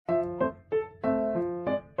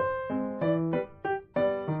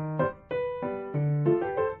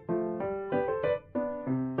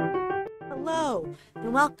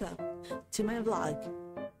and welcome to my vlog.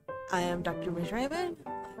 I am Dr. Raven,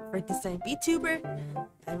 Frankenstein Vtuber,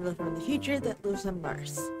 and live from the future that lives on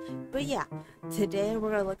Mars. But yeah, today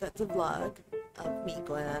we're gonna look at the vlog of me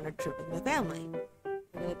going on a trip with my family.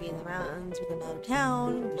 We're gonna be in the mountains, we're gonna go to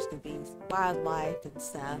town, there's gonna be wildlife and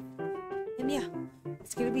stuff. And yeah,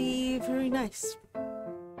 it's gonna be very nice.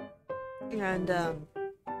 And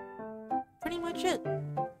pretty much it.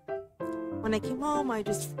 When I came home, I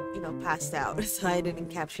just, passed out, so I didn't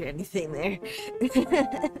capture anything there. But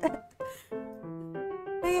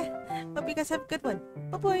yeah, hope you guys have a good one.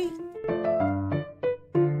 Bye-bye!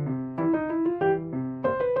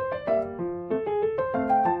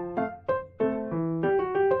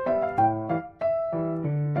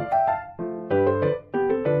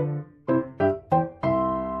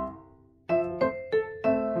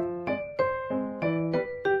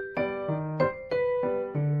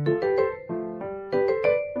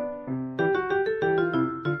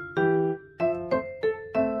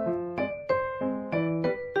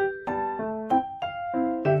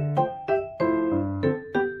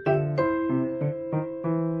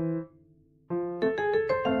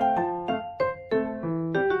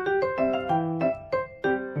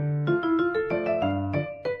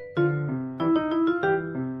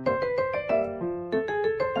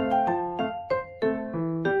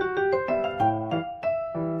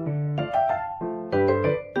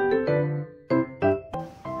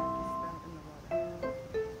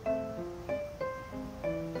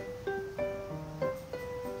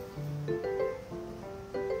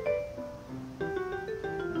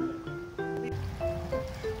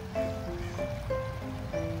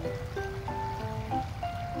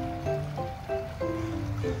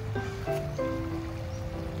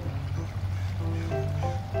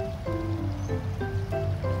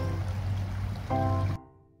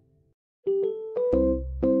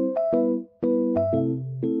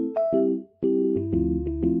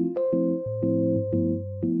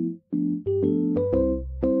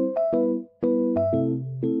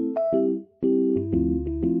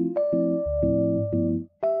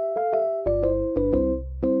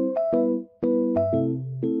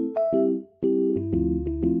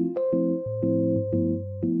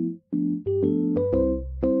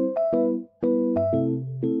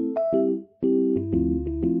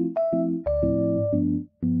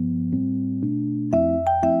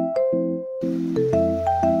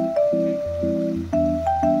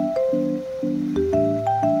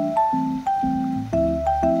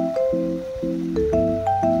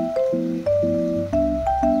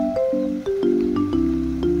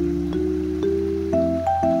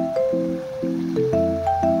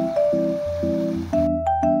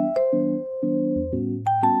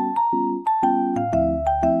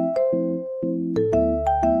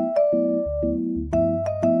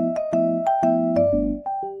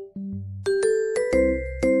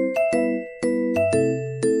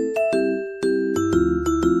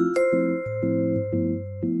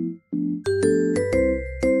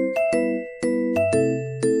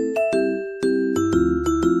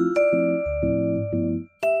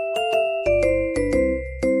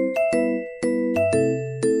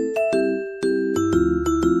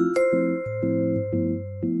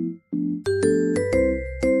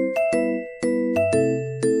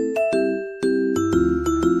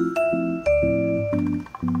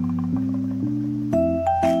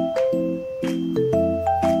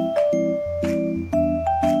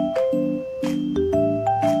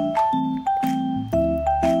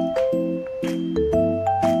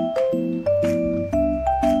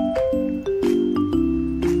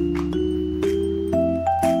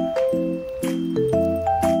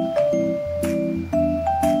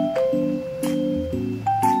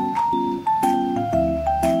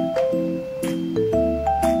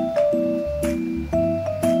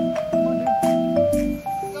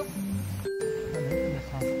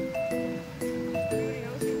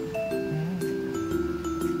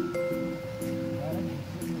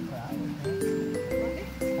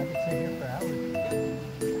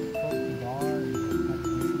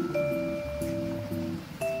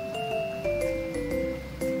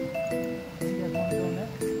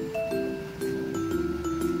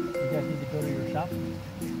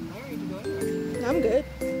 I'm good.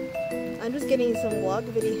 I'm just getting some vlog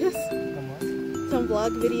videos. Some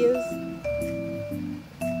vlog videos.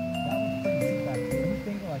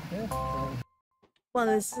 Well,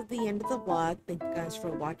 this is the end of the vlog. Thank you guys for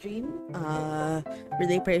watching.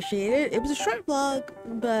 Really appreciate it. It was a short vlog,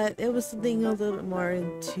 but it was something a little bit more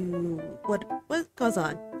into what goes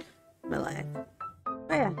on in my life.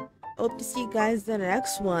 But yeah, hope to see you guys in the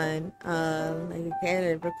next one. Like I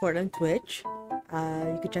can record on Twitch.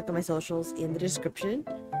 You can check out my socials in the description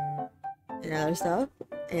and other stuff.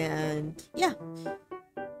 And yeah,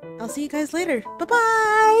 I'll see you guys later. Bye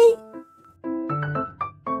bye.